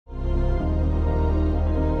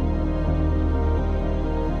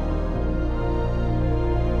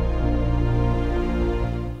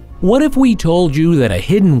What if we told you that a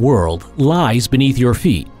hidden world lies beneath your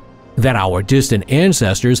feet? That our distant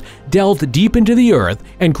ancestors delved deep into the earth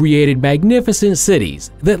and created magnificent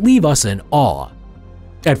cities that leave us in awe?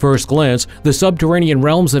 At first glance, the subterranean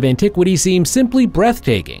realms of antiquity seem simply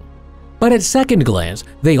breathtaking. But at second glance,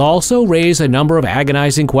 they also raise a number of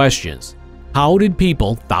agonizing questions. How did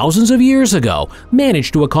people thousands of years ago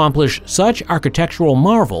manage to accomplish such architectural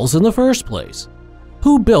marvels in the first place?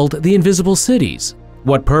 Who built the invisible cities?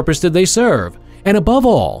 What purpose did they serve? And above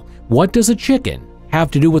all, what does a chicken have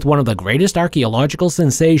to do with one of the greatest archaeological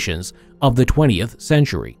sensations of the 20th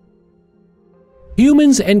century?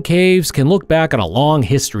 Humans and caves can look back on a long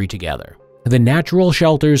history together. The natural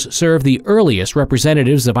shelters serve the earliest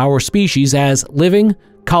representatives of our species as living,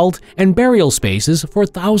 cult, and burial spaces for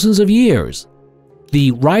thousands of years.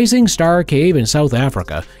 The Rising Star Cave in South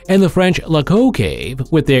Africa and the French Laco Cave,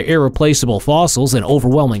 with their irreplaceable fossils and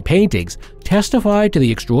overwhelming paintings, testify to the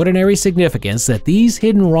extraordinary significance that these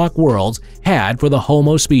hidden rock worlds had for the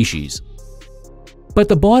Homo species. But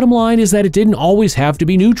the bottom line is that it didn't always have to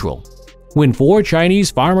be neutral. When 4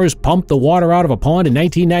 Chinese farmers pumped the water out of a pond in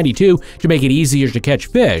 1992 to make it easier to catch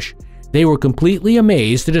fish, they were completely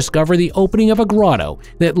amazed to discover the opening of a grotto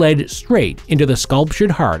that led straight into the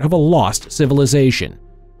sculptured heart of a lost civilization.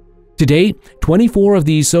 To date, 24 of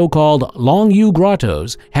these so-called Longyu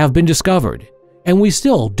grottos have been discovered, and we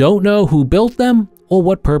still don't know who built them or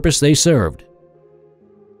what purpose they served.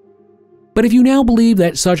 But if you now believe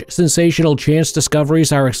that such sensational chance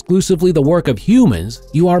discoveries are exclusively the work of humans,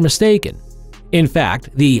 you are mistaken. In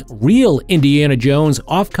fact, the real Indiana Jones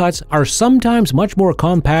offcuts are sometimes much more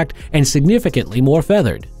compact and significantly more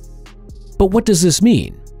feathered. But what does this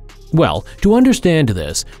mean? Well, to understand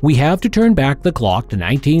this, we have to turn back the clock to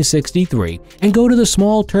 1963 and go to the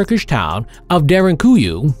small Turkish town of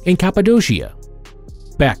Derinkuyu in Cappadocia.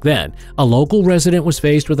 Back then, a local resident was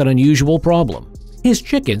faced with an unusual problem. His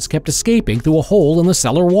chickens kept escaping through a hole in the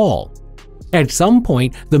cellar wall. At some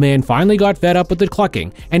point, the man finally got fed up with the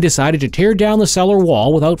clucking and decided to tear down the cellar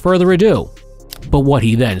wall without further ado. But what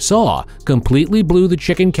he then saw completely blew the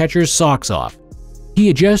chicken catcher's socks off. He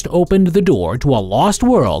had just opened the door to a lost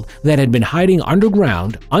world that had been hiding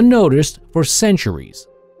underground, unnoticed for centuries.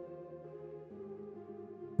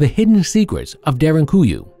 The hidden secrets of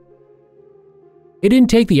Derinkuyu. It didn't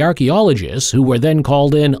take the archaeologists, who were then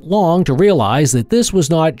called in, long to realize that this was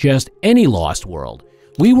not just any lost world.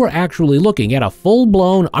 We were actually looking at a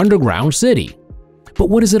full-blown underground city. But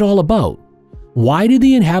what is it all about? Why did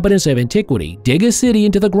the inhabitants of antiquity dig a city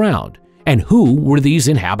into the ground? And who were these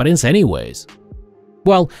inhabitants anyways?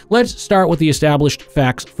 Well, let's start with the established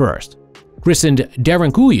facts first. Christened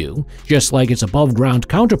Derinkuyu, just like its above-ground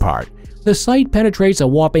counterpart, the site penetrates a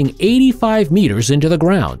whopping 85 meters into the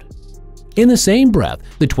ground. In the same breath,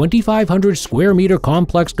 the 2,500 square meter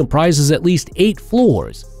complex comprises at least 8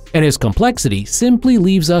 floors, and its complexity simply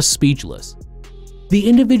leaves us speechless. The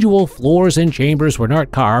individual floors and chambers were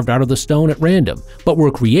not carved out of the stone at random, but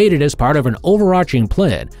were created as part of an overarching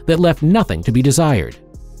plan that left nothing to be desired.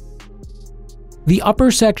 The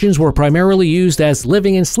upper sections were primarily used as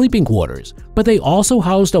living and sleeping quarters, but they also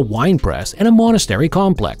housed a wine press and a monastery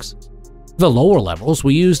complex. The lower levels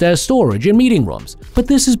were used as storage and meeting rooms, but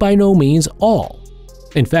this is by no means all.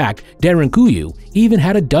 In fact, Derinkuyu even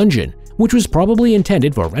had a dungeon, which was probably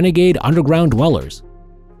intended for renegade underground dwellers.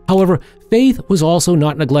 However, faith was also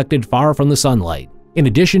not neglected far from the sunlight. In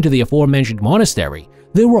addition to the aforementioned monastery,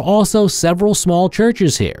 there were also several small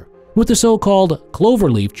churches here, with the so-called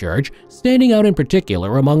Cloverleaf Church standing out in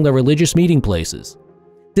particular among the religious meeting places.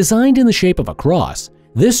 Designed in the shape of a cross,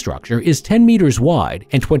 this structure is 10 meters wide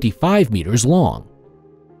and 25 meters long.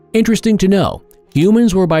 Interesting to know,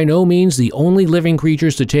 humans were by no means the only living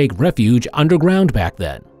creatures to take refuge underground back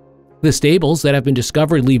then. The stables that have been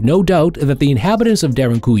discovered leave no doubt that the inhabitants of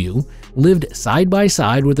Derinkuyu lived side by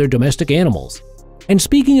side with their domestic animals. And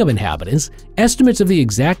speaking of inhabitants, estimates of the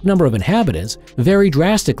exact number of inhabitants vary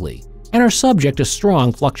drastically and are subject to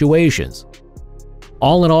strong fluctuations.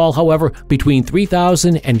 All in all, however, between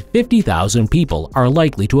 3,000 and 50,000 people are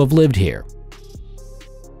likely to have lived here.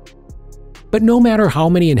 But no matter how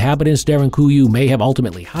many inhabitants Derinkuyu may have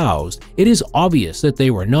ultimately housed, it is obvious that they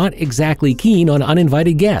were not exactly keen on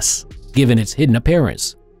uninvited guests, given its hidden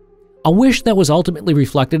appearance. A wish that was ultimately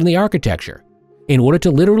reflected in the architecture. In order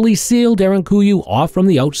to literally seal Derinkuyu off from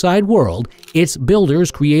the outside world, its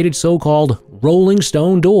builders created so-called rolling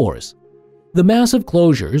stone doors. The massive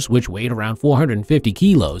closures, which weighed around 450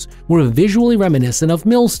 kilos, were visually reminiscent of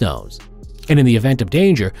millstones. And in the event of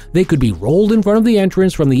danger, they could be rolled in front of the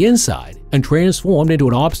entrance from the inside and transformed into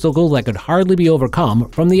an obstacle that could hardly be overcome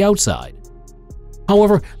from the outside.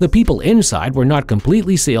 However, the people inside were not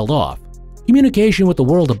completely sealed off. Communication with the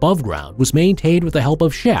world above ground was maintained with the help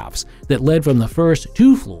of shafts that led from the first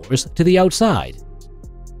 2 floors to the outside.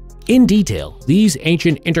 In detail, these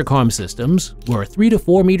ancient intercom systems were 3 to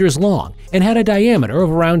 4 meters long and had a diameter of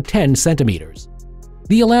around 10 centimeters.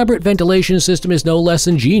 The elaborate ventilation system is no less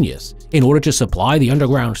ingenious. In order to supply the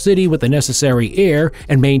underground city with the necessary air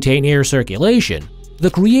and maintain air circulation, the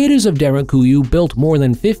creators of Derinkuyu built more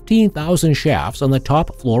than 15,000 shafts on the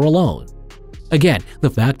top floor alone. Again, the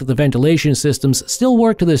fact that the ventilation systems still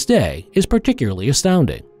work to this day is particularly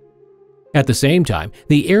astounding. At the same time,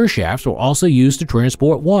 the air shafts were also used to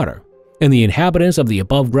transport water, and the inhabitants of the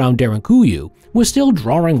above-ground Derinkuyu were still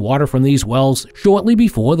drawing water from these wells shortly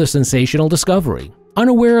before the sensational discovery,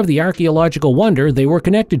 unaware of the archaeological wonder they were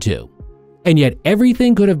connected to. And yet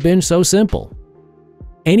everything could have been so simple.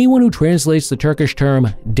 Anyone who translates the Turkish term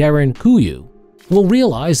Derinkuyu will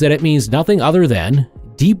realize that it means nothing other than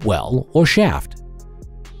deep well or shaft.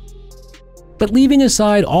 But leaving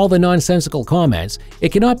aside all the nonsensical comments,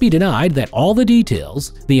 it cannot be denied that all the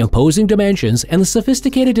details, the imposing dimensions, and the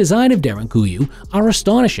sophisticated design of Derinkuyu are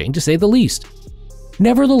astonishing to say the least.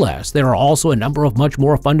 Nevertheless, there are also a number of much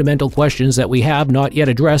more fundamental questions that we have not yet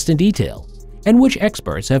addressed in detail, and which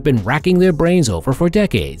experts have been racking their brains over for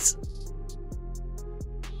decades.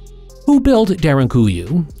 Who built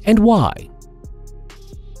Derinkuyu and why?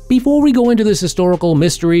 Before we go into this historical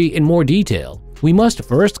mystery in more detail, we must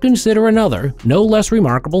first consider another, no less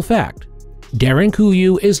remarkable fact.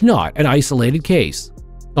 Derinkuyu is not an isolated case.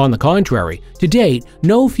 On the contrary, to date,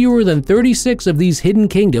 no fewer than 36 of these hidden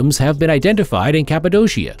kingdoms have been identified in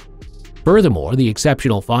Cappadocia. Furthermore, the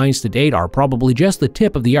exceptional finds to date are probably just the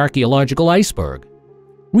tip of the archaeological iceberg.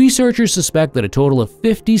 Researchers suspect that a total of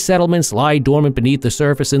 50 settlements lie dormant beneath the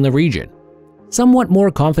surface in the region. Somewhat more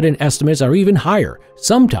confident estimates are even higher,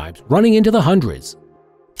 sometimes running into the hundreds.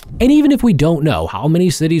 And even if we don't know how many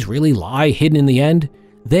cities really lie hidden in the end,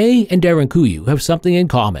 they and Derinkuyu have something in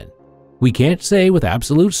common. We can't say with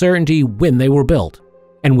absolute certainty when they were built,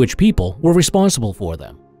 and which people were responsible for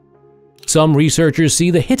them. Some researchers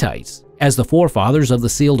see the Hittites as the forefathers of the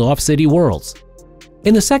sealed-off city worlds.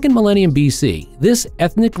 In the 2nd millennium BC, this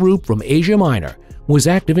ethnic group from Asia Minor was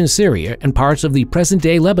active in Syria and parts of the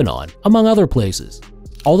present-day Lebanon, among other places,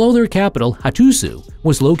 although their capital, Hattusu,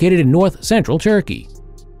 was located in north-central Turkey.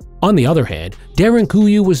 On the other hand,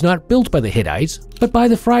 Derinkuyu was not built by the Hittites, but by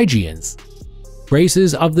the Phrygians.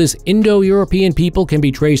 Traces of this Indo-European people can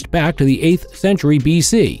be traced back to the 8th century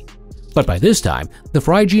BC, but by this time, the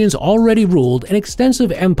Phrygians already ruled an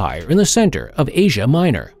extensive empire in the center of Asia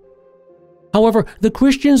Minor. However, the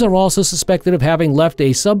Christians are also suspected of having left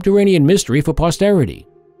a subterranean mystery for posterity.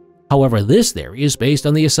 However, this theory is based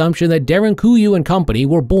on the assumption that Derinkuyu and company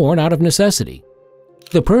were born out of necessity.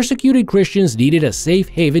 The persecuted Christians needed a safe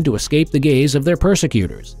haven to escape the gaze of their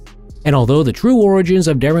persecutors. And although the true origins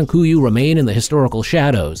of Derinkuyu remain in the historical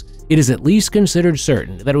shadows, it is at least considered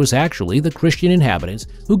certain that it was actually the Christian inhabitants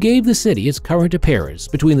who gave the city its current appearance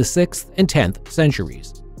between the 6th and 10th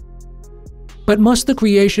centuries. But must the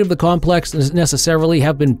creation of the complex necessarily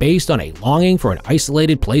have been based on a longing for an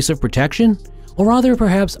isolated place of protection? Or are there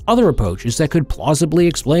perhaps other approaches that could plausibly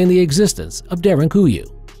explain the existence of Derinkuyu?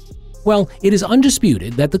 Well, it is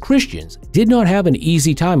undisputed that the Christians did not have an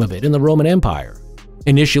easy time of it in the Roman Empire.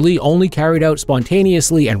 Initially only carried out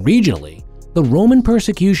spontaneously and regionally, the Roman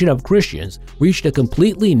persecution of Christians reached a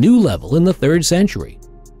completely new level in the 3rd century.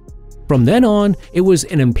 From then on, it was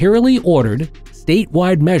an imperially ordered,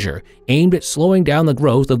 statewide measure aimed at slowing down the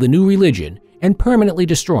growth of the new religion and permanently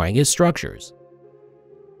destroying its structures.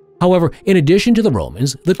 However, in addition to the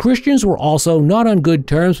Romans, the Christians were also not on good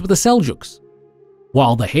terms with the Seljuks.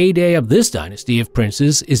 While the heyday of this dynasty of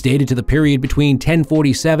princes is dated to the period between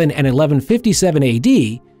 1047 and 1157 AD,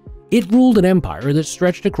 it ruled an empire that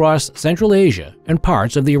stretched across Central Asia and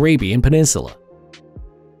parts of the Arabian Peninsula.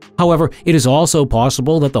 However, it is also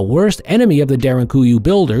possible that the worst enemy of the Derinkuyu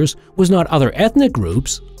builders was not other ethnic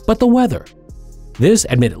groups, but the weather. This,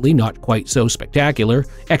 admittedly not quite so spectacular,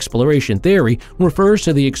 exploration theory refers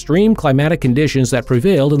to the extreme climatic conditions that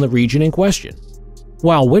prevailed in the region in question.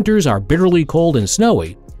 While winters are bitterly cold and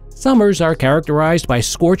snowy, summers are characterized by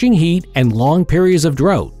scorching heat and long periods of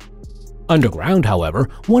drought. Underground, however,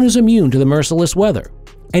 one is immune to the merciless weather,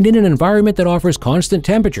 and in an environment that offers constant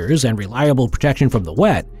temperatures and reliable protection from the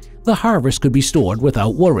wet, the harvest could be stored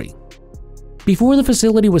without worry. Before the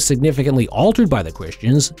facility was significantly altered by the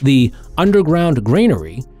Christians, the underground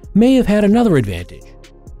granary may have had another advantage.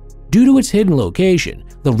 Due to its hidden location,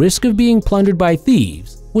 the risk of being plundered by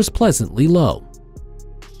thieves was pleasantly low.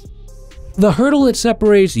 The hurdle that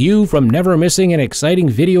separates you from never missing an exciting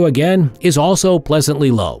video again is also pleasantly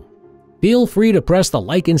low. Feel free to press the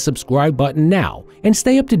like and subscribe button now and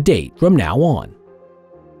stay up to date from now on.